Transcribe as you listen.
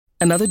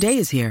Another day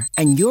is here,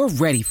 and you're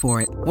ready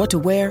for it. What to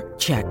wear?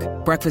 Check.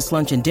 Breakfast,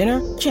 lunch, and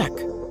dinner? Check.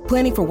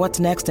 Planning for what's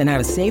next and how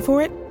to save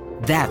for it?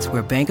 That's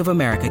where Bank of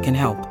America can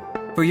help.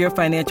 For your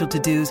financial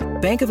to-dos,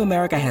 Bank of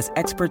America has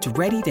experts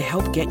ready to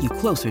help get you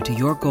closer to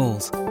your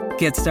goals.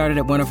 Get started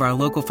at one of our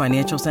local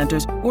financial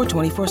centers or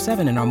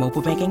 24/7 in our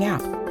mobile banking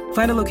app.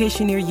 Find a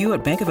location near you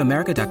at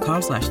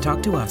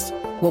bankofamerica.com/talktous.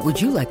 What would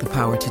you like the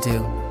power to do?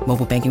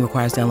 Mobile banking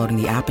requires downloading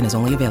the app and is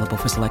only available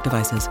for select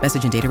devices.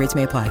 Message and data rates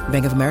may apply.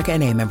 Bank of America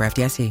N.A., member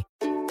FDIC.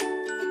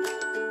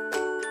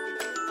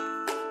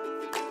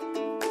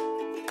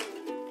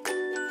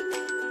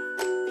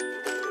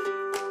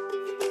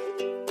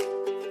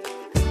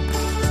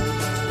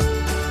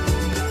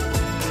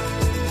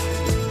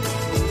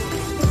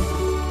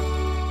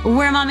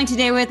 We're momming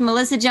today with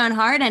Melissa Joan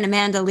Hart and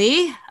Amanda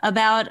Lee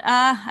about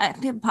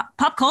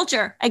pop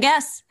culture, I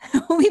guess.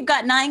 We've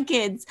got 9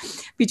 kids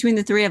between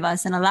the 3 of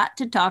us and a lot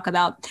to talk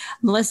about.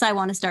 Melissa, I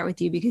want to start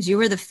with you because you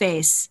were the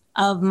face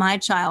of my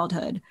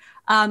childhood.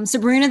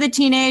 Sabrina the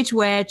Teenage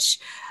Witch,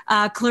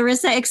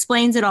 Clarissa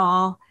Explains It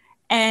All,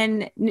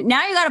 and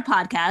now you got a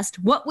podcast,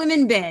 What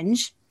Women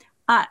Binge.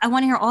 I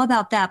want to hear all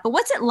about that. But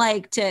what's it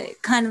like to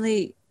kind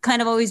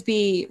of always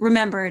be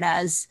remembered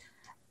as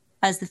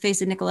the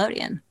face of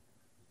Nickelodeon?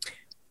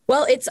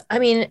 Well,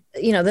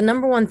 the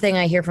number one thing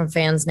I hear from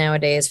fans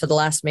nowadays for the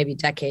last maybe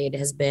decade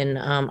has been,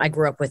 I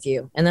grew up with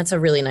you. And that's a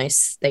really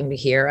nice thing to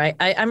hear.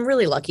 I'm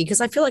really lucky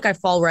because I feel like I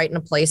fall right in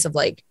a place of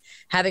like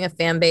having a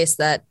fan base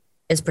that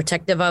is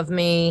protective of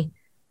me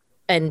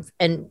and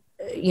kind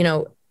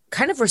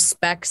of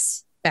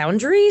respects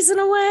boundaries in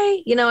a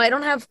way. I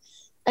don't have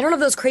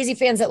those crazy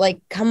fans that like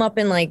come up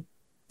and like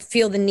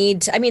feel the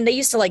need to, they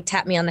used to like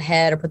tap me on the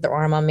head or put their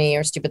arm on me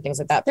or stupid things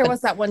like that. There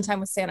was that one time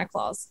with Santa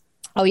Claus.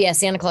 Oh yeah,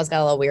 Santa Claus got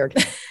a little weird.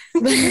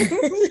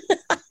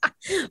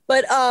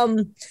 but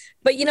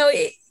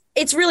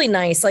it's really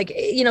nice. Like,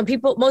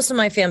 people, most of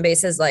my fan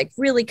base is like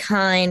really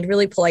kind,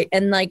 really polite,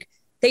 and like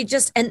they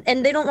just and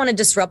they don't want to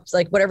disrupt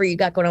like whatever you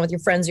got going on with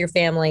your friends or your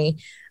family.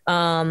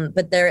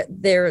 But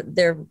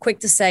they're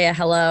quick to say a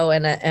hello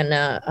and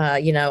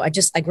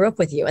I grew up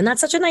with you, and that's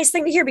such a nice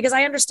thing to hear because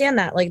I understand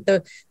that, like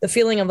the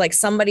feeling of like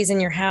somebody's in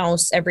your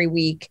house every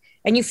week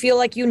and you feel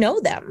like you know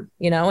them,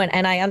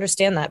 and I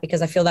understand that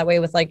because I feel that way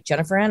with like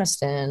Jennifer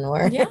Aniston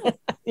or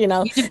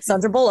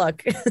Sandra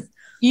Bullock.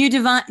 You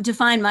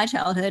define my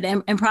childhood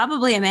and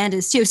probably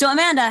Amanda's too. So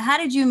Amanda, how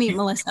did you meet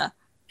Melissa?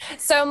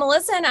 So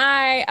Melissa and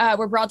I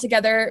were brought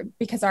together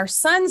because our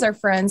sons are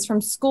friends from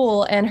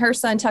school, and her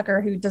son Tucker,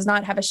 who does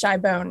not have a shy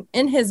bone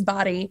in his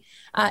body,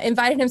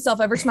 invited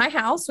himself over to my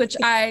house, which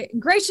I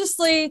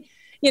graciously,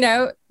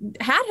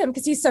 had him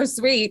because he's so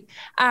sweet.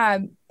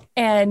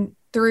 And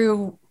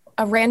through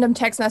a random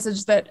text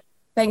message that,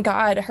 thank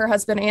God, her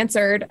husband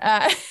answered,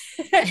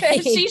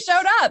 she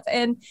showed up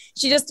and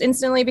she just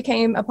instantly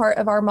became a part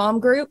of our mom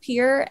group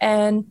here.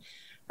 And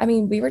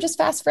we were just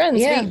fast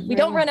friends. Yeah, we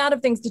don't run out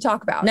of things to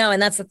talk about. No,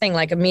 and that's the thing.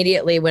 Like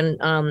immediately when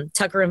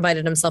Tucker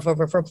invited himself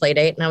over for a play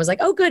date, and I was like,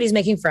 oh, good, he's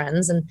making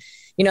friends. And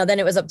then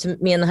it was up to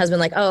me and the husband,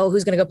 like, oh,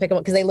 who's going to go pick him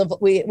up? Because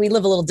we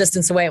live a little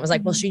distance away. It was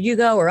like, well, should you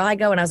go or I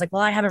go? And I was like,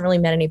 well, I haven't really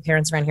met any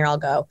parents around here. I'll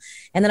go.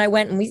 And then I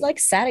went and we like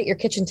sat at your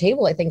kitchen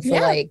table, I think, for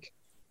like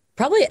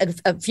probably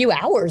a few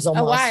hours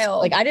almost. A while.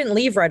 Like I didn't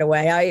leave right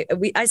away.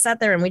 I sat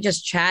there and we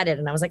just chatted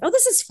and I was like, oh,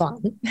 this is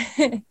fun.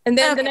 And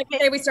then the next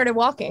day we started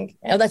walking.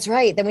 Oh, that's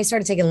right. Then we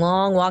started taking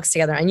long walks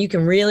together, and you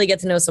can really get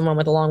to know someone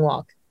with a long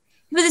walk.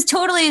 But this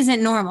totally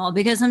isn't normal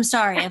because I'm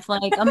sorry, if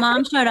like a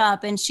mom showed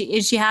up and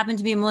she happened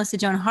to be Melissa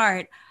Joan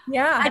Hart,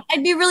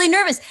 I'd be really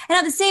nervous. And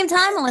at the same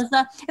time,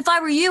 Melissa, if I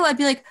were you, I'd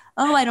be like,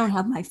 oh, I don't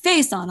have my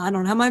face on. I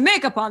don't have my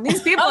makeup on.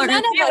 These people are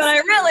going to see what I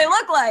really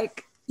look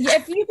like.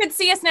 If you could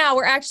see us now,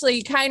 we're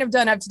actually kind of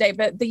done up to date,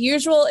 but the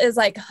usual is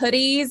like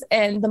hoodies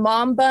and the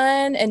mom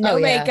bun and no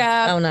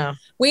makeup. Oh no.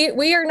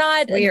 We are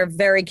not. We are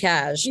very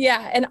cash.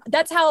 Yeah. And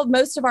that's how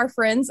most of our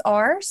friends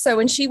are. So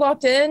when she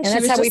walked in, she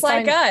was just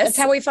like us. That's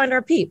how we find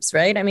our peeps,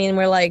 right?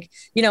 We're like,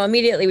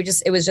 immediately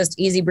it was just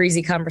easy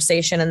breezy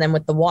conversation. And then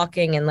with the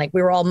walking and like,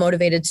 we were all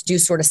motivated to do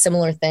sort of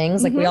similar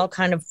things. Like we all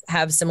kind of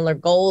have similar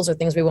goals or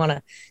things we want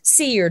to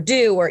see or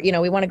do, or,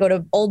 we want to go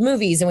to old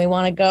movies and we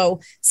want to go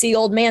see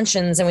old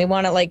mansions. And we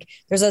want to like,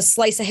 there's a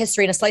slice of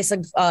history and a slice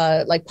of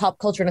like pop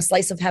culture and a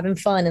slice of having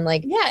fun. And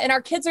like, yeah. And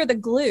our kids are the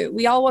glue.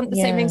 We all want the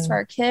same things for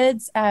our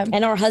kids.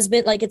 And our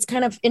husband, like, it's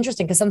kind of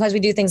interesting because sometimes we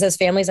do things as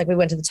families, like we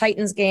went to the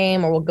Titans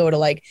game, or we'll go to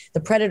like the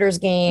Predators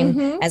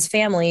game as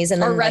families, and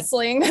then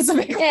wrestling. That's a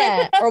big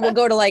one. Or we'll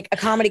go to like a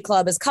comedy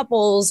club as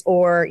couples,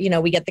 or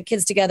we get the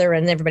kids together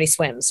and everybody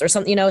swims or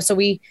something. So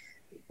we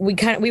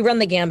run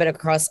the gambit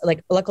across.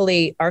 Like,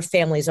 luckily, our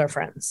families are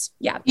friends.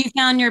 Yeah, you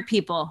found your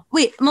people.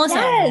 Wait, Melissa,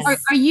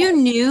 are you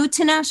new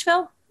to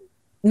Nashville?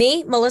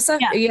 Me, Melissa?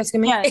 Yeah. Are you asking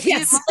me? Yeah,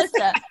 yes.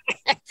 Melissa.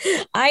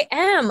 I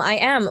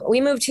am.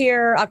 We moved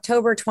here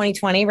October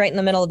 2020, right in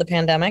the middle of the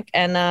pandemic.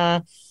 And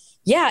not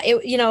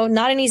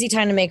an easy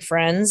time to make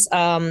friends.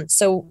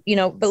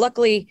 But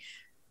luckily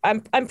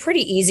I'm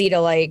pretty easy to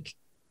like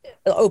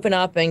open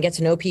up and get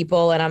to know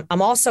people. And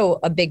I'm also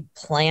a big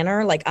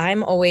planner. Like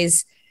I'm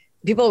always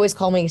people always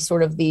call me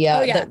sort of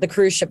the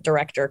cruise ship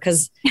director,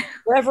 because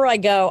wherever I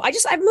go,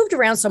 I've moved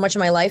around so much in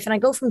my life, and I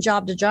go from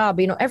job to job.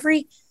 You know,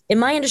 in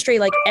my industry,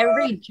 like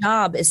every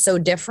job is so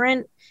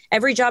different.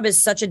 Every job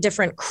is such a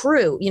different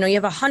crew. You know, you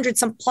have 100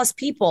 some plus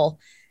people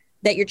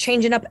that you're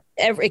changing up.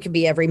 It could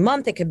be every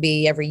month, it could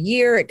be every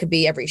year, it could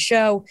be every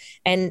show,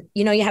 and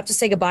you know, you have to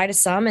say goodbye to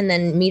some and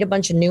then meet a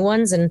bunch of new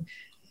ones and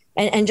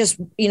just,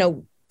 you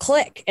know,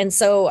 click. And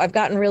so I've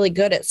gotten really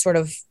good at sort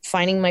of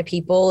finding my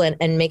people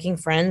and making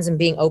friends and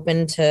being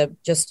open to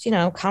just, you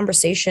know,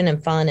 conversation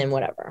and fun and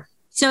whatever.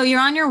 So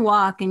you're on your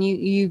walk and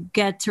you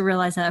get to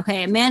realize that,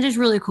 okay, Amanda's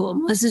really cool.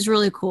 Melissa's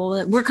really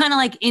cool. We're kind of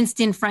like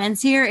instant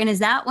friends here. And is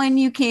that when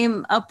you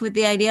came up with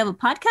the idea of a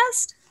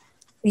podcast?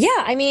 Yeah.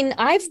 I mean,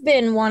 I've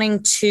been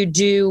wanting to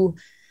do,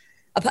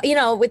 you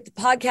know, with the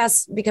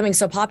podcast becoming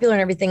so popular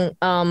and everything,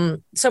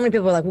 so many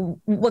people are like, well,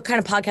 what kind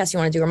of podcast do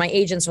you want to do? Or my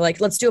agents are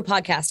like, let's do a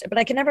podcast. But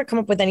I could never come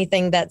up with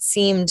anything that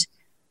seemed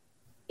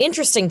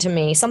interesting to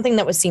me, something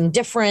that seemed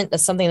different,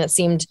 that's something that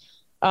seemed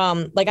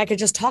like I could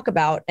just talk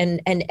about.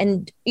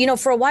 And, you know,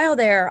 for a while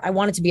there, I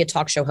wanted to be a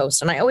talk show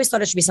host. And I always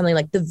thought it should be something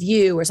like The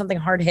View or something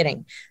hard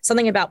hitting,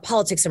 something about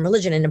politics and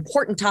religion and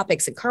important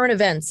topics and current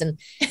events. And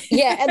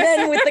yeah. And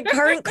then with the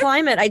current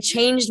climate, I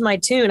changed my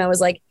tune. I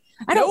was like,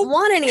 I don't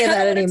want any of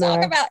that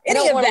anymore. I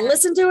don't want to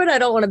listen to it. I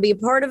don't want to be a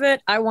part of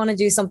it. I want to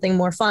do something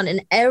more fun.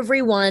 And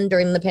everyone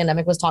during the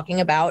pandemic was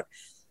talking about,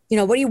 you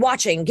know, what are you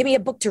watching? Give me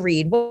a book to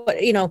read.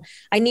 What, you know,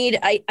 I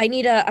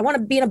want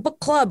to be in a book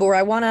club, or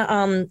I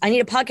need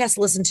a podcast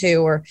to listen to,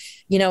 or,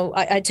 you know,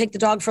 I take the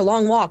dog for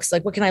long walks.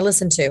 Like, what can I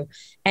listen to?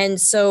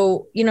 And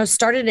so, you know,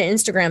 started an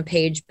Instagram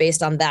page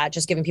based on that,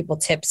 just giving people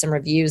tips and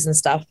reviews and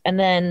stuff. And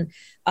then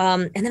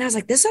I was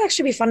like, this would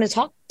actually be fun to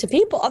talk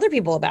to other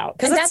people about.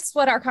 Because that's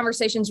what our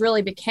conversations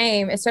really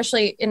became,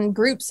 especially in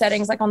group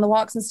settings, like on the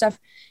walks and stuff.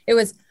 It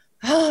was,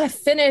 oh, I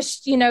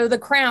finished, you know, The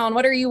Crown.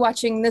 What are you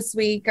watching this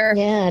week? Or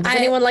does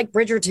anyone like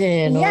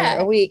Bridgerton?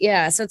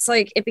 Yeah. So it's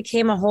like, it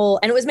became a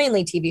whole, and it was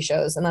mainly TV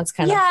shows, and that's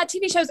kind of. Yeah,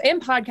 TV shows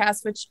and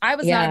podcasts, which I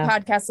was not a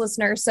podcast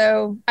listener.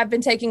 So I've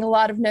been taking a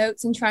lot of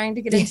notes and trying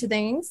to get into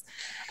things.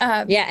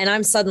 And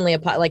I'm suddenly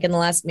like in the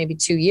last maybe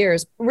 2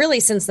 years,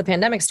 really since the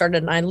pandemic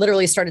started, and I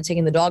literally started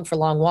taking the dog for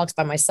long walks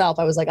by myself.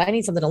 I was like, I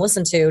need something to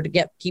listen to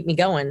keep me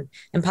going.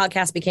 And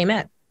podcast became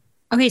it.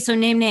 Okay, so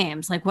name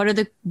names. Like, what are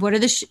the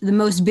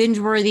most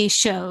binge-worthy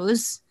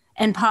shows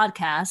and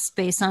podcasts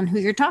based on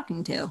who you're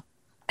talking to?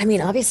 I mean,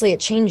 obviously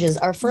it changes.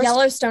 Our first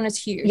Yellowstone is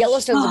huge.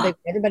 Yellowstone's a big.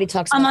 Everybody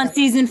talks. I'm on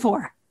season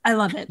 4. I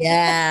love it.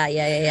 Yeah.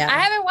 I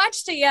haven't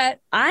watched it yet.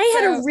 I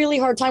had a really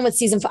hard time with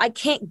season 4. I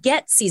can't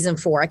get season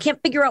 4. I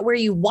can't figure out where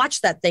you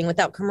watch that thing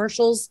without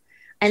commercials.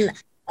 And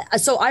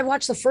so I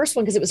watched the first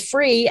one because it was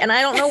free, and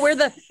I don't know where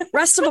the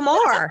rest of them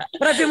are.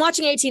 But I've been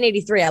watching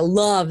 1883. I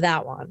love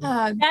that one.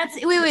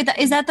 Wait.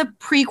 Is that the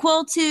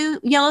prequel to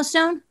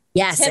Yellowstone?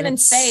 Yes, Tim and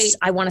Faye.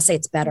 I want to say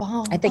it's better.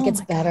 I think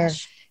it's better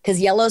because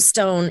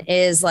Yellowstone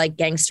is like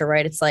gangster,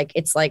 right? It's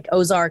like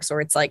Ozarks,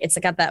 or it's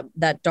got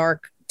that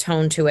dark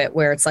tone to it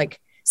where it's like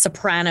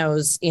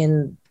Sopranos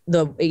in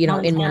the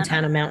in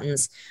Montana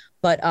mountains.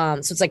 But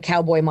so it's like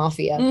cowboy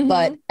mafia,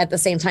 but at the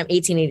same time,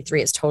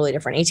 1883 is totally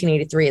different.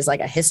 1883 is like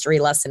a history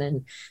lesson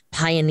in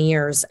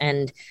pioneers,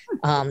 and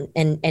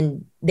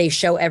they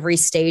show every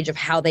stage of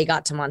how they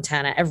got to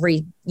Montana,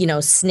 every, you know,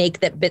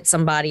 snake that bit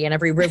somebody and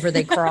every river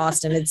they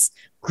crossed, and it's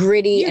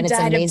gritty and it's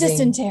amazing. Of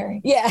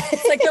dysentery. Yeah,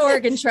 it's like the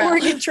Oregon Trail.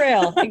 Oregon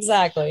Trail,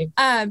 exactly.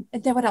 And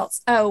then what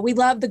else? Oh, we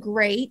love The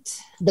Great.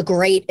 The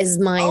Great is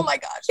my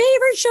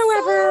favorite show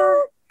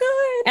ever.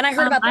 Good. And I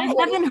heard about. I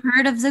haven't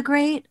heard of The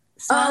Great.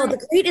 Oh, The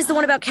Great is the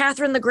one about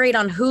Catherine the Great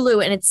on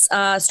Hulu, and it's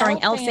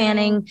starring Elle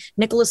Fanning,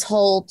 Nicholas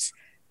Hoult,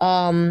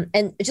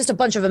 and just a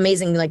bunch of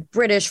amazing like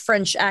British,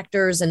 French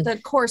actors, and the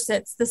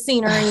corsets, the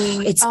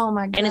scenery. Oh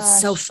my god! And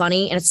it's so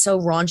funny, and it's so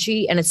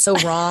raunchy, and it's so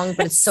wrong,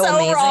 but it's so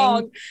amazing.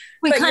 Wrong.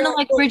 Wait, kind of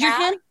like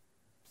Bridgerton?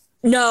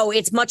 No,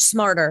 it's much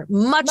smarter,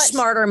 much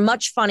smarter,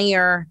 much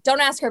funnier.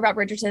 Don't ask her about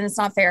Bridgerton. It's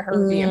not fair.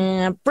 Her review.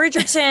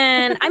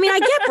 Bridgerton. I mean, I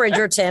get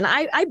Bridgerton.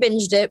 I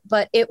binged it,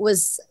 but it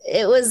was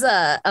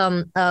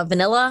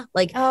vanilla.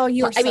 Like, oh,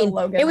 you were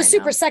Logan. It was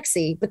super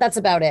sexy, but that's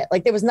about it.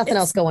 Like, there was nothing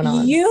else going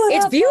on. Beautiful.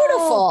 It's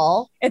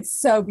beautiful. It's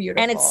so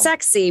beautiful, and it's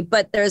sexy,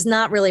 but there's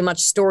not really much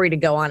story to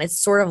go on. It's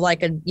sort of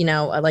like a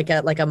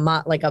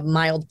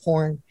mild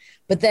porn.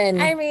 But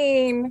then, I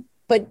mean,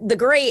 but The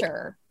Great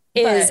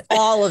is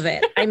all of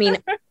it. I mean.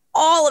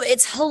 All of it.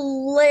 It's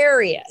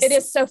hilarious. It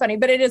is so funny,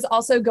 but it is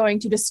also going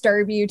to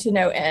disturb you to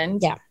no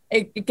end. Yeah.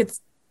 It gets,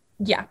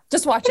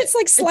 just watch it. It's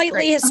like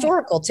slightly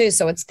historical too.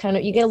 So it's kind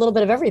of, you get a little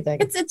bit of everything.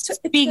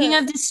 Speaking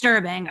of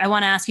disturbing, I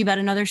want to ask you about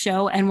another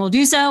show, and we'll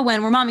do so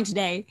when We're Momming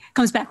Today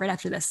comes back right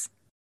after this.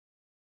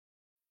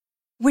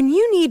 When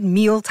you need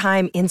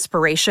mealtime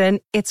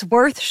inspiration, it's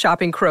worth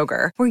shopping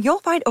Kroger, where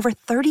you'll find over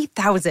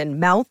 30,000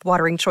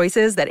 mouth-watering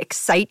choices that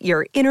excite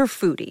your inner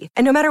foodie.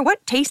 And no matter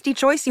what tasty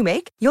choice you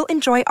make, you'll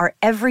enjoy our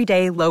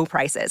everyday low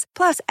prices,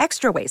 plus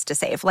extra ways to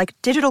save, like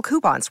digital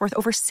coupons worth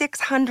over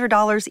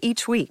 $600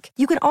 each week.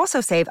 You can also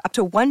save up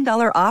to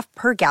 $1 off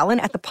per gallon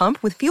at the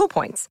pump with fuel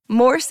points.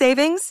 More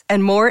savings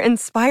and more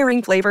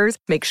inspiring flavors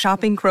make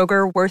shopping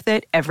Kroger worth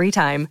it every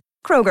time.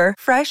 Kroger,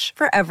 fresh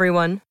for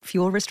everyone.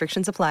 Fuel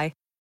restrictions apply.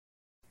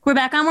 We're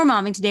back on We're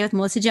Momming today with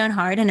Melissa Joan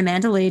Hart and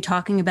Amanda Lee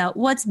talking about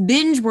what's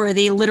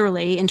binge-worthy,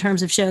 literally, in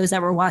terms of shows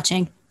that we're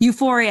watching.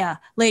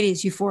 Euphoria.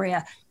 Ladies,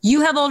 Euphoria.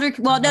 You have older...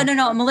 Well,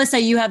 no. Melissa,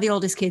 you have the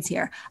oldest kids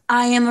here.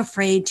 I am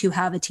afraid to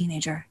have a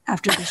teenager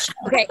after this show.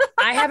 Okay,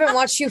 I haven't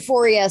watched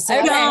Euphoria, so...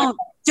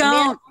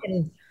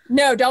 Don't.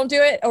 No, don't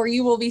do it or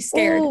you will be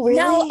scared. Ooh, really?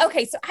 No,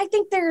 okay, so I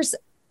think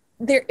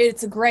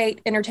it's a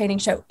great, entertaining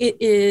show. It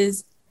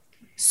is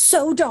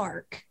so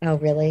dark. Oh,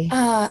 really?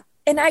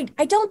 And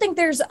I don't think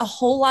there's a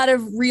whole lot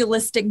of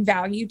realistic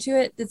value to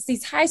it. It's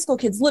these high school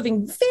kids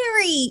living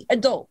very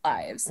adult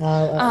lives.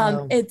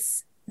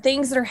 It's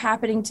things that are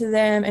happening to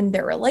them and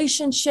their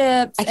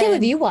relationships. I can't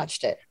believe you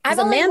watched it.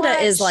 Amanda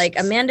is like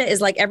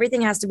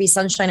everything has to be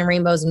sunshine and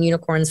rainbows and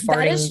unicorns farting.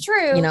 That is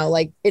true. You know,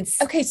 like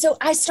it's okay. So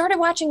I started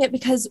watching it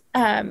because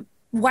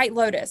White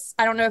Lotus.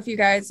 I don't know if you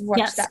guys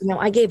watched that. No,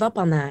 I gave up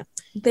on that.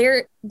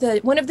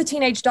 One of the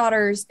teenage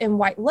daughters in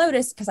White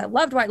Lotus, because I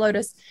loved White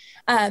Lotus,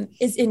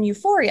 is in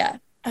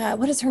Euphoria.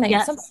 What is her name?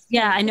 Yes.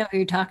 Yeah, I know who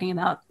you're talking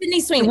about. Sydney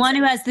Sweeney. The one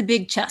who has the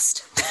big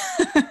chest.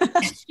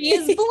 She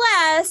is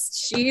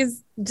blessed.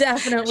 She's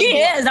definitely She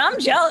blessed. is. I'm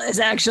jealous,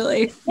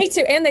 actually. Me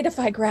too. And they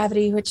defy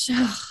gravity, which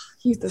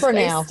youth is For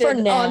now.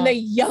 on the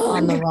young.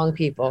 On the wrong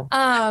people.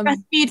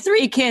 Feed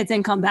 3 kids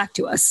and come back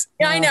to us.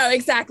 Yeah, I know,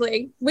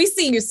 exactly. We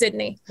see you,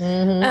 Sydney.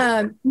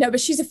 Mm-hmm. No, but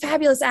she's a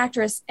fabulous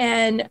actress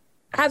and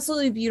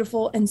absolutely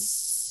beautiful, and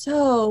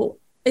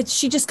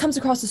she just comes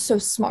across as so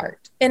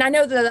smart. And I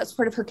know that that's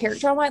part of her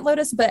character on White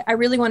Lotus, but I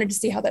really wanted to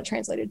see how that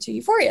translated to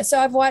Euphoria. So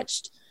I've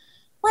watched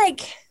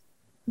like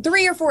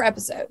 3 or 4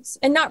 episodes,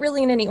 and not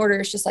really in any order.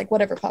 It's just like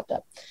whatever popped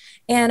up.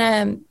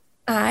 And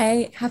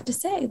I have to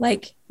say,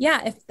 like,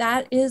 yeah, if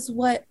that is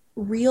what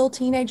real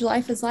teenage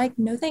life is like,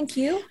 no thank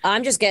you.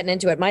 I'm just getting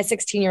into it. My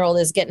 16-year-old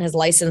is getting his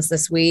license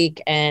this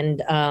week,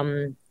 and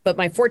but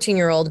my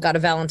 14-year-old got a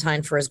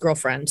Valentine for his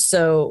girlfriend.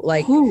 So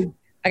like,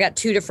 I got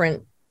 2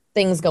 different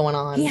things going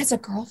on. He has a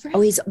girlfriend?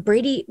 Oh,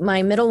 Brady.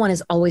 My middle one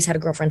has always had a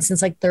girlfriend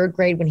since like 3rd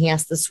grade, when he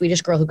asked the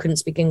Swedish girl who couldn't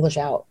speak English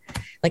out,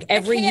 like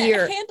every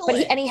year. But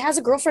he has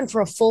a girlfriend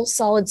for a full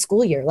solid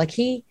school year. Like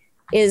he's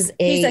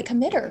a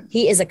committer.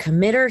 He is a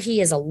committer. He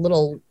is a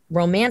little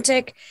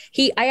romantic.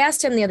 I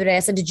asked him the other day,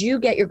 I said, did you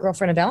get your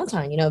girlfriend a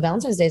Valentine? You know,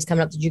 Valentine's Day is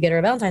coming up. Did you get her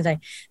a Valentine's Day?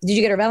 Did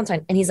you get her a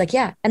Valentine? And he's like,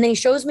 yeah. And then he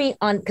shows me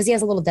because he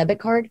has a little debit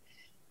card,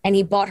 and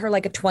he bought her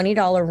like a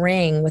 $20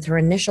 ring with her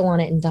initial on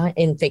it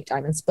in fake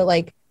diamonds. But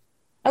like,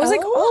 I was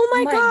like, oh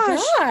my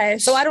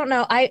gosh. So I don't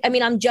know. I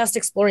mean, I'm just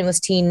exploring this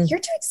teen. You're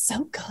doing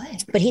so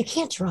good. But he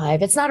can't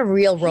drive. It's not a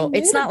real role.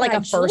 It's not like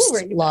a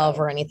first love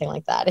or anything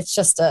like that. It's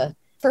just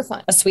for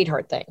fun, a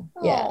sweetheart thing.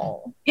 Yeah.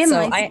 It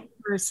might be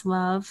first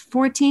love.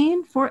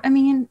 14. I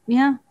mean,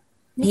 yeah.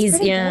 He's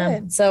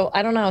good. So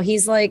I don't know.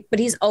 He's like, but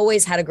he's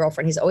always had a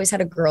girlfriend. He's always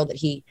had a girl that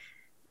he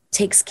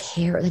takes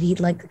care, that he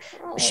like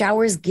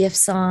showers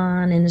gifts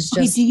on, and is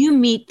just. Do you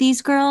meet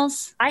these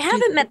girls? I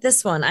haven't met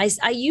this one. I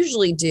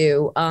usually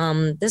do.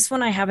 This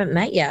one I haven't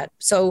met yet.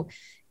 So,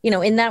 you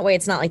know, in that way,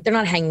 it's not like they're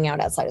not hanging out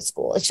outside of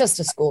school. It's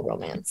just a school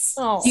romance.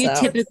 Do you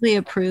typically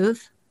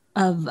approve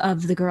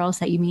of the girls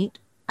that you meet?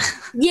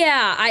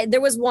 Yeah,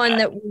 there was one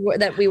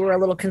that we were a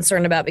little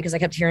concerned about, because I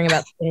kept hearing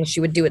about things she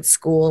would do at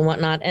school and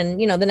whatnot. And,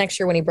 you know, the next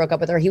year when he broke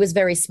up with her, he was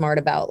very smart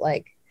about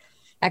like,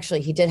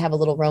 actually, he did have a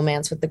little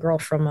romance with the girl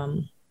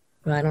from,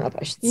 well, I don't know if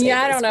I should say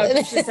I don't know if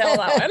you should tell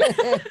that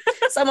one.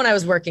 Someone I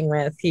was working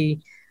with, he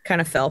kind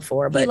of fell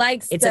for, but he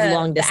likes it's a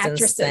long distance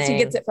actresses. thing. He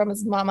gets it from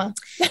his mama.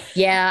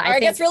 Yeah.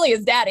 I guess really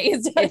his daddy.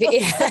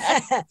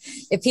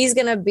 If he's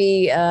going to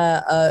be,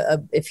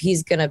 if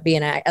he's going to be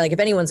if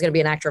anyone's going to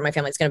be an actor in my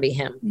family, it's going to be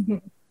him. Mm-hmm.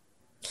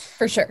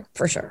 For sure.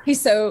 For sure.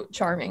 He's so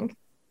charming.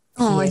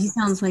 Oh, he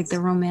sounds like the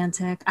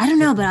romantic. I don't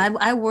know, but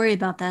I worry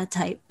about that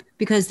type,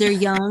 because they're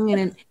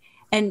young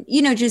and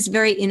you know, just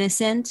very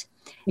innocent.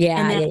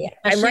 Yeah.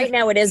 And right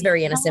now it is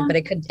very innocent,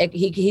 but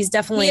he's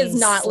definitely he is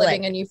not slick.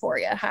 living in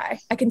Euphoria high.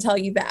 I can tell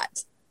you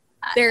that.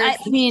 I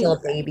mean, still a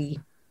baby.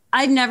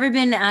 I've never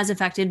been as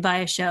affected by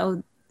a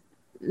show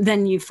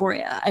than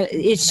Euphoria.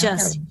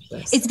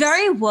 It's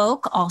very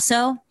woke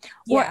also.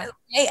 Yeah. Or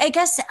I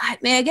guess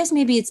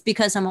maybe it's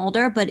because I'm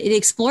older, but it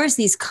explores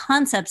these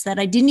concepts that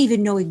I didn't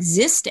even know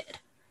existed.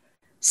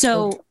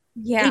 So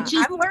yeah,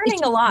 I'm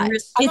learning a lot.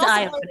 It's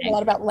eye-opening. A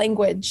lot about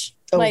language.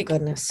 Oh, like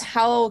goodness.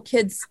 How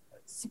kids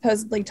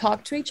supposedly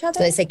talk to each other.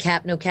 Do they say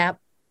cap, no cap?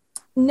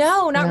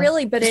 No, not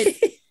really. But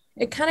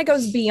it kind of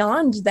goes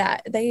beyond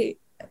that.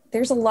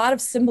 There's a lot of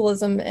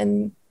symbolism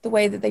in the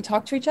way that they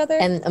talk to each other,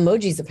 and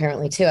emojis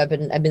apparently too. I've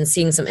been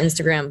seeing some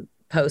Instagram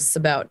posts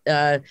about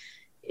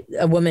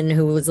a woman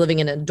who was living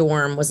in a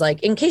dorm was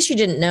like, in case you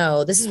didn't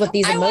know, this is what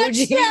these I watched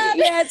emoji. that.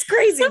 Yeah, it's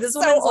crazy. This So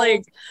woman's like,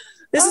 old.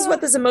 this is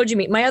what this emoji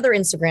means. My other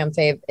Instagram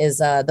fave is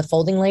the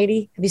folding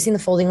lady. Have you seen the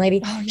folding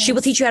lady? Oh, She will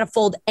yes. teach you how to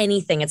fold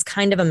anything. It's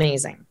kind of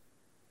amazing.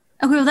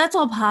 Okay, well, that's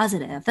all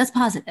positive. That's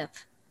positive.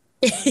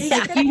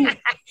 Yeah.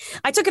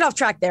 I took it off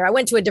track there. I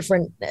went to a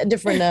different She's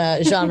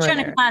genre.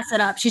 trying to class it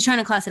up. She's trying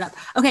to class it up.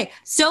 Okay,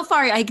 so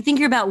far, I think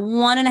you're about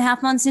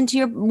 1.5 months into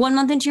your 1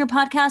 month into your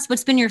podcast.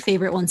 What's been your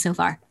favorite one so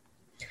far?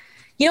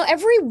 You know,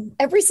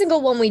 every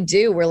single one we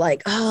do, we're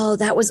like, oh,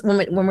 that was when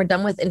we're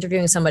done with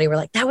interviewing somebody, we're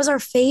like, that was our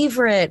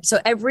favorite. So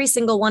every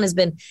single one has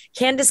been.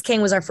 Candace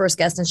King was our first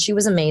guest, and she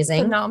was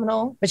amazing.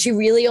 Phenomenal. But she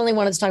really only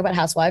wanted to talk about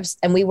housewives,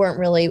 and we weren't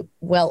really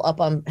well up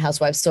on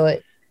housewives. So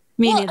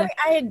Me neither.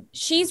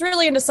 She's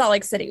really into Salt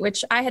Lake City,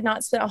 which I had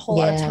not spent a whole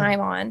lot of Yeah. time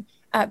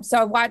on. So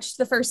I watched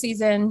the first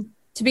season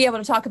to be able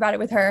to talk about it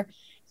with her.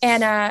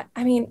 And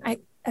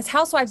as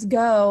housewives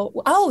go,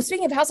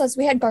 speaking of housewives,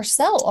 we had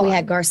Garcelle on. we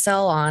had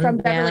Garcelle on from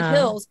Beverly yeah.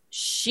 Hills.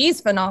 She's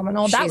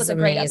phenomenal. That She's was a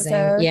great amazing.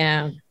 episode.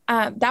 Yeah,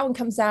 That one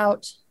comes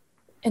out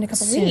in a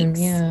couple soon, weeks.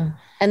 yeah.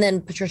 And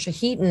then Patricia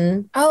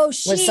Heaton Oh,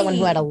 was someone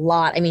who had a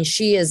lot. I mean,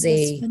 she is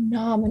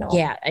phenomenal.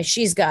 yeah.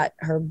 She's got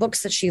her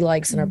books that she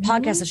likes, and her Mhm.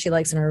 podcasts that she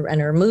likes, and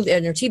her movie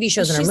and her TV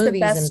shows and She's her the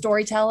movies. best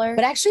storyteller.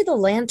 But actually, the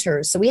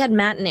Lanters. So we had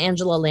Matt and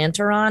Angela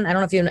Lanter on. I don't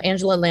know if you know.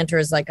 Angela Lanter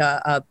is like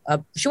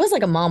she was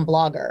like a mom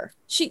blogger.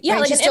 Like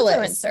Right? She an still is.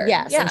 influencer.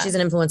 Yes, and she's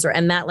an influencer.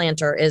 And Matt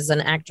Lanter is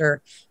an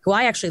actor who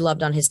I actually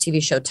loved on his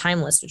TV show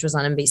Timeless, which was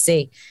on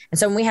NBC. And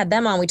so when we had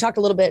them on, we talked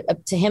a little bit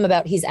to him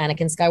about he's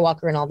Anakin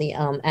Skywalker and all the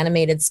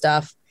animated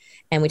stuff.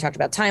 And we talked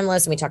about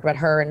Timeless, and we talked about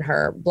her and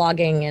her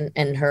blogging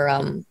and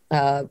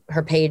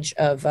her page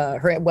of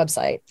her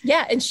website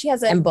Yeah, and she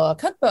has a and book.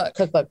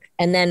 cookbook.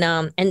 And then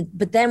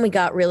but then we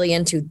got really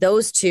into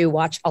those two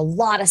watch a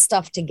lot of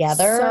stuff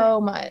together.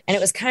 So much. And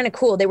it was kind of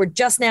cool. They were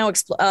just now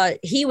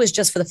he was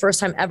just for the first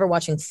time ever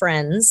watching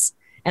Friends.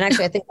 And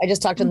actually, I think I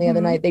just talked to him the other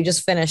night. They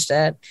just finished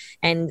it,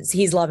 and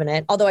he's loving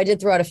it. Although I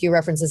did throw out a few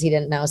references he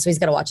didn't know, so he's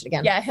got to watch it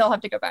again. Yeah, he'll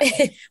have to go back.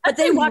 But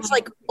they watch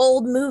like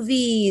old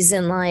movies,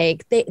 and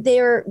like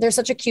they're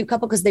such a cute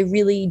couple because they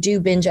really do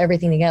binge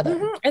everything together.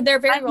 Mhm. And they're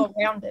very well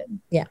rounded.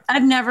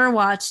 I've never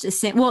watched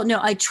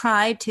I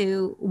tried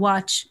to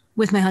watch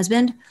with my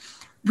husband.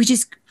 We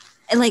just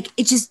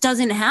it just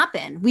doesn't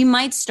happen. We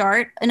might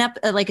start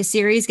a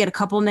series, get a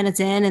couple of minutes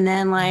in, and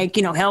then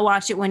he'll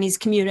watch it when he's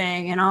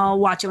commuting, and I'll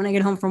watch it when I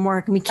get home from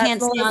work, and we can't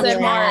That's stay on Melissa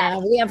track. Yeah,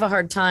 we have a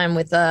hard time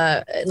with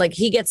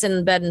he gets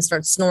in bed and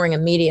starts snoring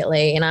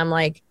immediately, and I'm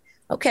like,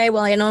 okay,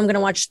 well, I know I'm going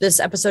to watch this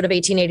episode of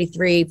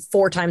 1883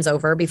 4 times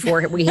over before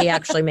he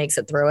actually makes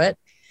it through it.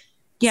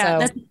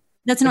 Yeah, So,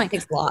 that's annoying. It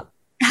takes a lot.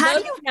 How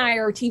do Logan and I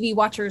are TV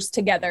watchers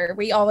together.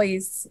 We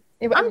always.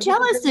 I'm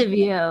jealous of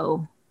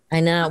you. I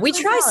know. We Oh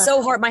my try God.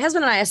 so hard. My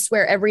husband and I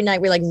swear, every night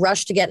we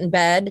rush to get in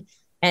bed.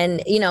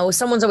 And,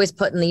 someone's always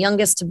putting the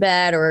youngest to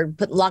bed or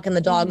locking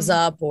the dogs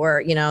up,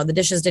 or, the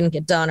dishes didn't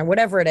get done or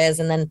whatever it is.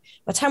 And then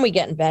by the time we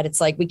get in bed, it's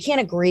like, we can't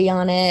agree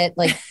on it.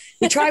 Like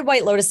we tried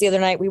White Lotus the other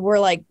night. We were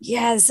like,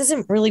 yeah, this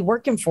isn't really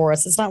working for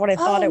us. It's not what I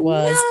thought it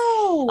was.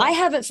 No. I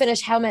haven't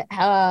finished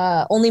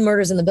Only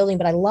Murders in the Building,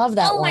 but I love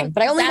that Oh my- one.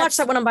 But I only that's- watched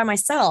that one by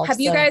myself. Have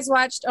you so- guys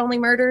watched Only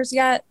Murders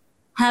yet?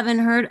 Haven't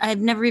heard. I've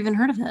never even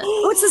heard of it.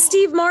 Oh, it's the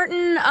Steve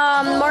Martin,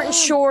 Martin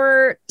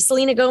Short,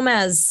 Selena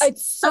Gomez.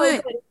 It's so Okay.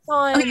 good. It's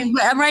on Okay,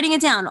 I'm writing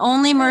it down.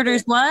 Only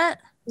Murders. What?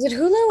 Is it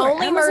Hulu? or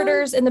Only Amazon?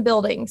 Murders in the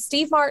Building.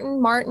 Steve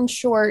Martin, Martin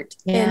Short,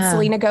 and Yeah.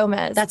 Selena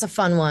Gomez. That's a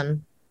fun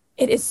one.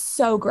 It is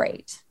so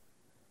great.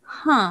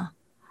 Huh.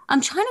 I'm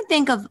trying to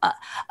think of.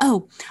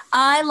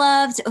 I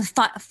loved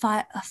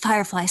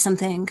Firefly.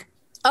 Something.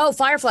 Oh,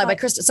 Firefly by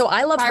Krista. So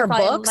I love Firefly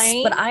her books,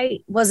 Lane? but I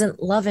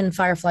wasn't loving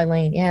Firefly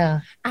Lane. Yeah.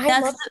 I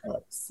That's love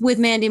those. With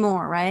Mandy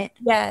Moore, right?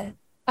 Yeah.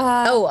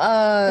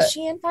 Is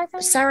she in Firefly?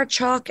 Sarah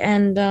Chalk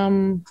and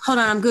Hold on,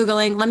 I'm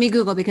googling. Let me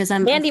Google because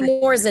I'm Mandy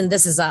Moore's in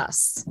This Is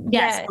Us.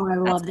 Yes, Yeah, oh, I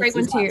that's love a great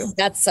This one Is too. Us.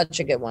 That's such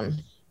a good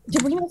one.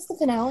 Did we miss the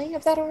finale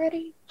of that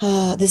already?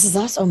 This Is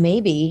Us. Oh,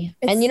 maybe.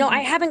 It's- And I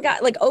haven't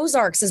got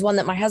Ozarks is one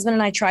that my husband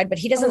and I tried, but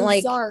he doesn't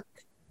like Ozark.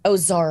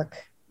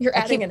 Ozark. You're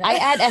adding an I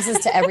add S's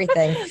to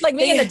everything. like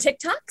me and the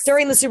TikToks.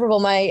 During the Super Bowl,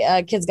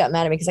 my kids got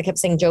mad at me because I kept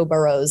saying Joe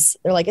Burrows.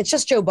 They're like, it's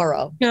just Joe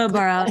Burrow. Joe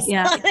Burrow.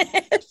 Yeah.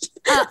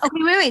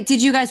 Okay, wait.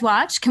 Did you guys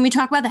watch? Can we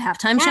talk about the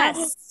halftime show?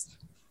 Yes.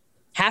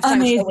 Halftime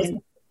show was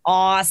Amazing.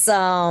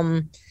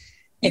 awesome.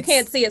 You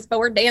can't see us, but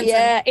we're dancing.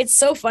 Yeah, it's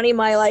so funny.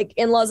 My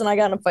in-laws and I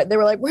got in a fight. They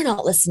were like, "We're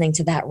not listening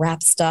to that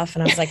rap stuff,"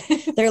 and I was like,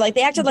 "They're like,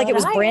 they acted like it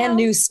was But I brand am.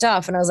 new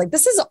stuff," and I was like,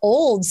 "This is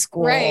old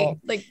school." Right.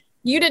 Like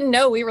you didn't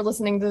know we were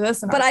listening to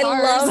this. But I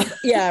love,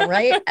 yeah,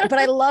 right. But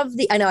I love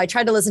I know I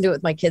tried to listen to it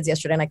with my kids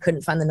yesterday and I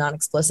couldn't find the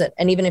non-explicit.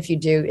 And even if you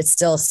do, it's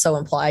still so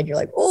implied. You're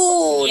like,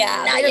 oh,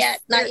 Yeah, not yet,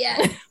 not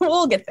yet.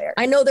 We'll get there.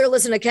 I know they're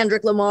listening to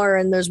Kendrick Lamar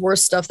and there's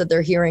worse stuff that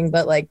they're hearing,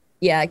 but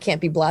I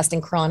can't be blasting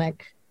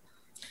Chronic.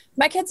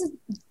 My kids have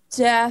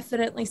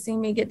definitely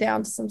seen me get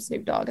down to some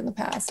Snoop Dogg in the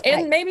past,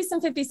 and maybe some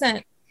 50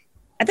 Cent.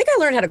 I think I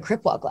learned how to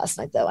crip walk last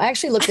night, though. I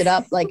actually looked it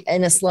up like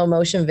in a slow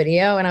motion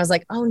video, and I was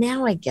like, "Oh,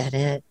 now I get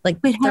it." Like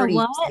Wait, 30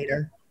 years what?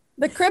 later,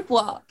 The crip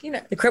walk, you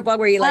know. the crip walk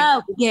where you like,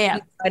 Oh, yeah.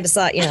 I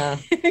decide, you know,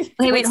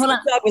 Wait, hold on.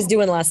 what Dog was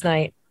doing last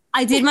night.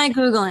 I did my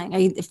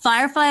Googling.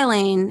 Firefly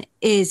Lane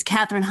is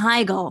Katherine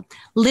Heigl.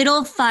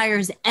 Little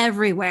Fires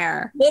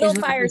Everywhere. Little is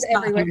what Fires we're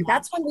talking Everywhere. about.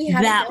 That's when we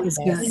have That was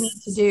we good. need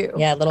to do.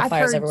 Yeah, Little I've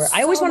Fires heard Everywhere.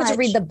 I always so wanted to much.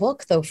 read the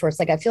book though first.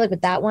 Like I feel like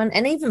with that one,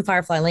 and even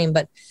Firefly Lane,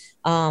 but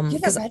You've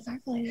because read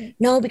Firefly Lane?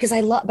 no, because I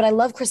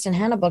love Kristen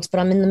Hanna books,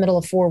 but I'm in the middle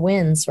of Four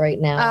Winds right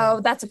now.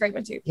 Oh, that's a great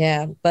one too.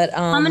 Yeah, but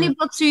How many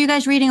books are you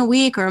guys reading a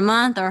week or a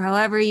month or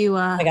however you?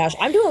 Oh my gosh,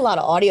 I'm doing a lot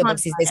of audiobooks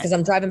Month these days because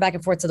I'm driving back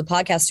and forth to the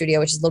podcast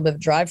studio, which is a little bit of a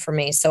drive for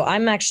me. So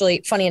I'm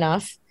actually, funny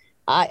enough,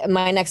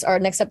 our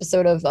next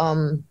episode of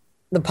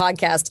the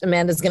podcast,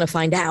 Amanda's going to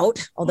find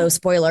out, although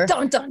spoiler,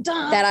 Dun dun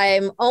dun. that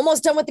I'm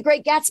almost done with The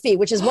Great Gatsby,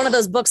 which is one of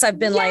those books I've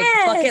been like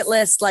Yes. bucket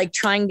list, like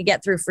trying to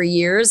get through for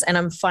years. And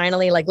I'm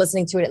finally like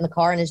listening to it in the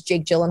car, and it's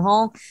Jake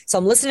Gyllenhaal. So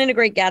I'm listening to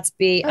Great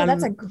Gatsby. Oh,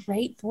 that's a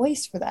great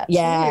voice for that.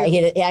 Yeah, too.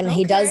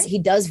 he Okay.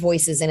 does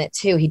voices in it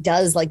too. He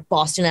does like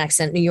Boston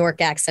accent, New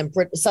York accent,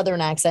 Southern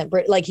accent,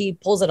 like he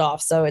pulls it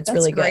off. So it's That's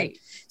really great. good.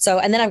 So,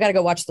 and then I've got to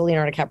go watch the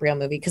Leonardo DiCaprio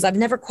movie because I've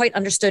never quite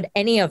understood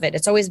any of it.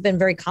 It's always been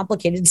very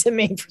complicated to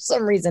me for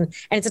some reason,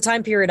 and it's a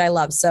time period I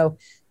love. So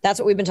that's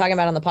what we've been talking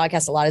about on the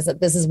podcast a lot. Is that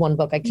this is one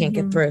book I can't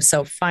get through.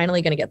 So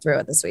finally going to get through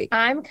it this week.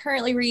 I'm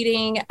currently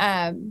reading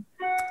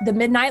The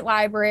Midnight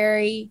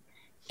Library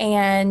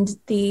and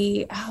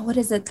the what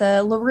is it?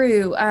 The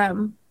LaRue.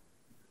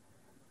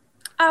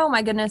 Oh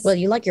my goodness. Well,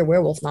 you like your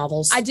werewolf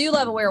novels. I do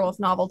love a werewolf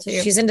novel too.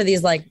 She's into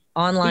these like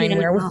online Yeah.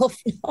 werewolf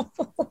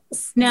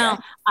novels. No,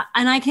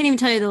 and I can't even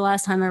tell you the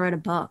last time I read a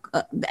book.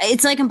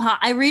 It's like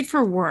I read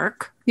for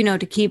work,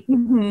 to keep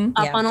Mhm.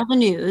 up Yeah. on all the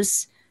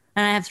news.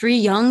 And I have 3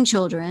 young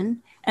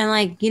children. And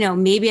like,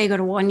 maybe I go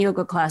to one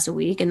yoga class a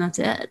week and that's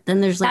it. Then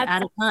there's like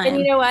out of time. And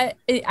you know what?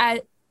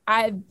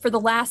 I for the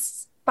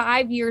last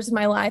 5 years of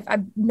my life,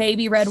 I've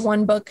maybe read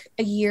one book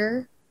a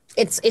year.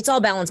 It's all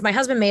balanced. My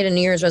husband made a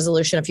New Year's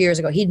resolution a few years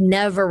ago. He'd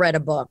never read a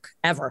book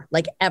ever,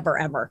 like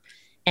ever.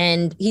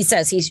 And he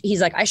says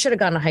he's like, I should have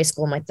gone to high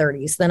school in my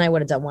 30s. Then I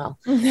would have done well.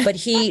 But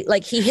he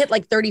hit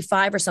like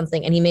 35 or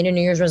something, and he made a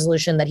New Year's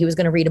resolution that he was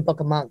going to read a book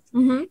a month.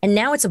 Mhm. And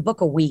now it's a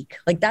book a week.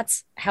 Like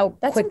that's how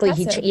That's quickly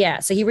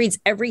impressive. So he reads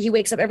he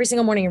wakes up every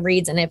single morning and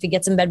reads. And if he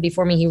gets in bed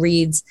before me, he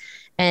reads.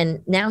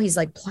 And now he's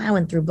like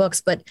plowing through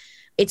books. But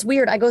it's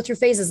weird. I go through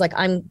phases. Like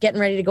I'm getting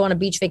ready to go on a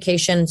beach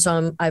vacation.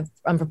 So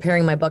I'm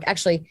preparing my book.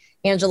 Actually,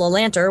 Angela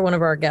Lanter, one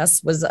of our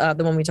guests, was the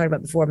one we talked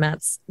about before,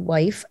 Matt's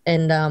wife.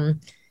 And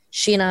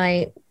she and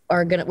I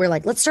we're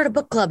like, let's start a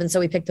book club. And so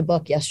we picked a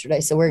book yesterday.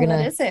 So we're What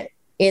going is it?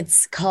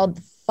 it's called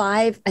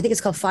I think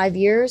it's called 5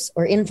 Years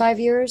or In 5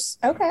 Years.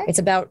 Okay. It's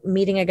about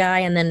meeting a guy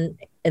and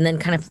then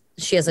kind of,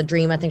 she has a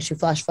dream. I think she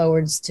flash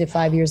forwards to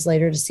 5 years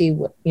later to see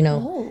what,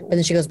 Oh. but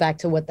then she goes back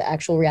to what the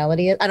actual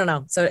reality is. I don't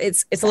know. So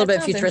it's a little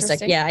bit sounds futuristic.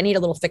 interesting. Yeah. I need a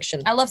little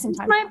fiction. I love some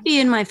time. might be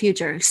in my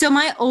future. So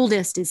my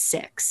oldest is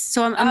 6.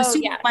 So I'm Oh,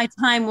 assuming yeah. my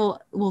time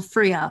will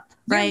free up,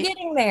 right? You're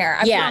getting there.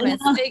 I Yeah. promise.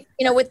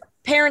 With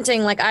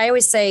parenting, like I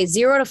always say,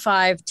 0 to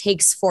 5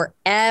 takes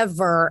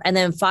forever. And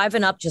then 5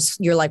 and up,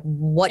 you're like,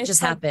 what It's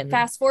just like happened?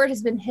 Fast forward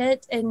has been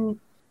hit, and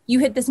you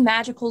hit this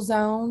magical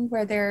zone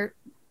where they're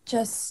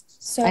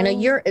just so. I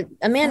know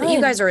Amanda, you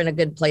fun. guys are in a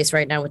good place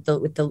right now with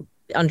the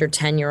under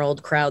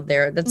 10-year-old crowd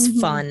there. That's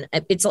Mhm. fun.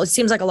 It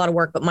seems like a lot of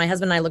work, but my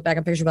husband and I look back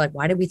at pictures, we're like,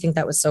 why did we think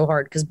that was so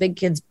hard? Because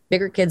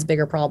bigger kids,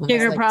 bigger problems.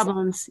 Bigger Like,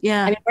 problems.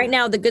 Yeah. I mean, right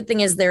now the good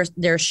thing is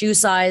their shoe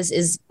size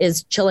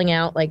is chilling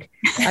out. Like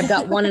I've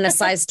got one in a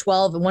size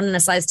 12 and one in a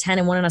size 10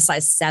 and one in a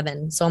size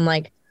 7. So I'm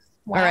like,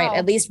 Wow. all right,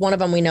 at least one of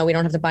them we know we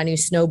don't have to buy new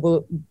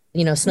snowboard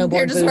They're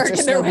boots just or working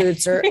snow their way.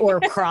 boots or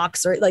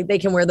Crocs, or like they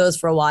can wear those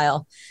for a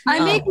while. I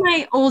Um, make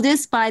my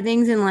oldest buy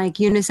things in like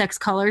unisex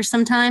colors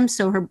sometimes,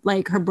 so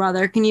her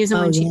brother can use them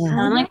Oh, when she's yeah. done.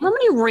 I'm like, how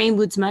many rain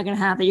boots am I going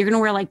to have that you're going to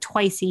wear like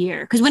twice a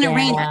year? Because when it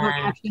rains, I don't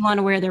Yeah. actually want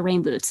to wear their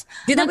rain boots.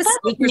 Do that Like, with that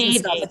was sneakers and navy.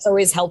 stuff. It's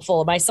always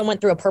helpful. My son went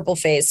through a purple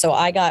phase, so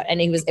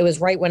it was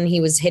right when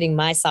he was hitting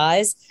my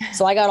size.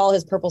 So I got all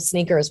his purple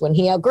sneakers when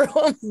he outgrew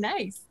them.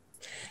 Nice.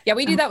 Yeah,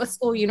 we do that with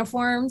school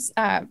uniforms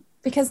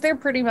because they're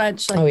pretty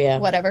much like Oh, yeah.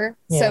 whatever.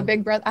 Yeah.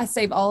 So I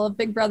save all of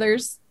Big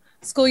Brother's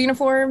school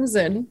uniforms,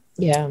 and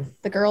Yeah.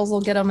 the girls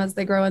will get them as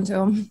they grow into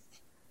them.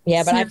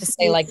 Yeah, but I have to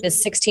say, like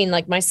this 16,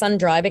 like my son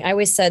driving, I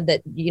always said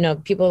that,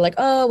 people are like,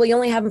 oh, well, you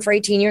only have them for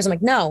 18 years. I'm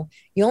like, no,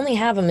 you only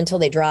have them until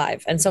they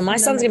drive. And so my And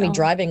then son's they going to be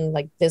don't. driving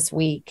like this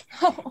week.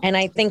 And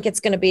I think it's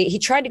going to be, he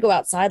tried to go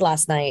outside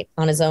last night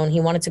on his own. He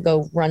wanted to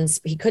go run.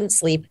 He couldn't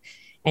sleep,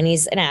 and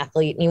he's an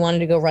athlete, and he wanted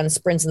to go run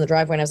sprints in the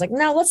driveway. And I was like,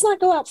 no, let's not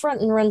go out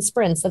front and run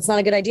sprints. That's not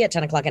a good idea at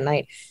 10 o'clock at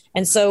night.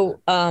 And so,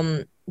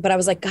 but I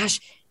was like, gosh,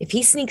 if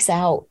he sneaks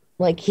out,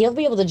 like he'll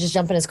be able to just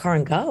jump in his car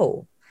and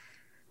go.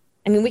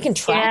 I mean, we can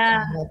track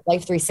Yeah. him, like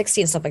Life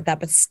 360 and stuff like that,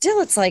 but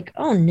still it's like,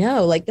 oh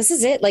no, like this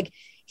is it. Like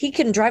he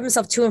can drive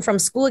himself to and from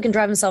school. He can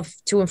drive himself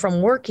to and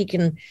from work. He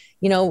can,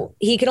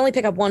 he can only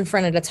pick up one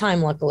friend at a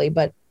time, luckily,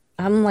 but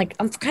I'm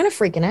kind of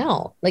freaking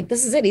out. Like,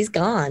 this is it. He's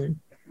gone.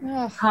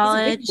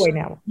 college Boy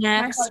now.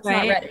 next, My heart's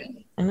right? not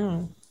ready. I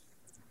know.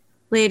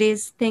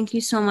 Ladies, thank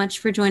you so much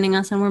for joining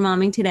us on We're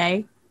Momming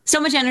today. So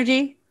much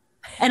energy.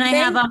 And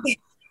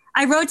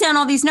I wrote down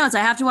all these notes. I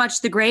have to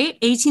watch The Great,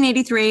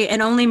 1883,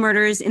 and Only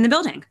Murders in the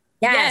Building.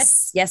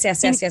 Yes.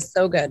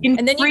 So good. In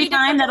And then you free need to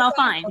time come that I'll check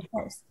find. out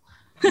our post.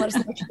 Let us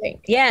know what you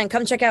think. Yeah, and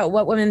come check out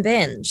What Women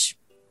Binge.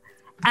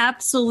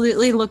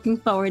 Absolutely looking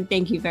forward.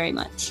 Thank you very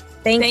much.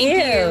 Thank Thank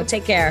you. you.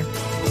 Take care.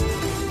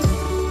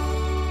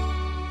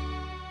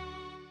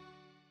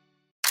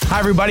 Hi,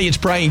 everybody. It's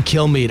Brian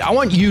Kilmeade. I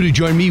want you to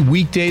join me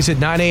weekdays at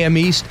 9 a.m.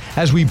 East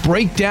as we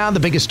break down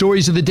the biggest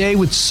stories of the day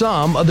with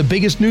some of the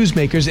biggest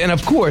newsmakers and,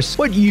 of course,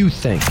 what you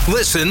think.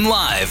 Listen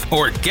live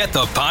or get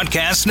the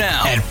podcast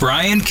now at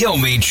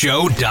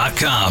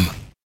BrianKilmeadeShow.com.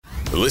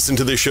 Listen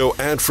to the show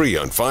ad-free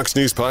on Fox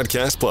News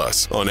Podcast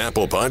Plus, on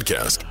Apple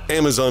Podcast,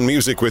 Amazon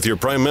Music with your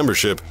Prime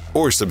membership,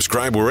 or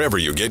subscribe wherever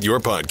you get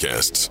your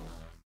podcasts.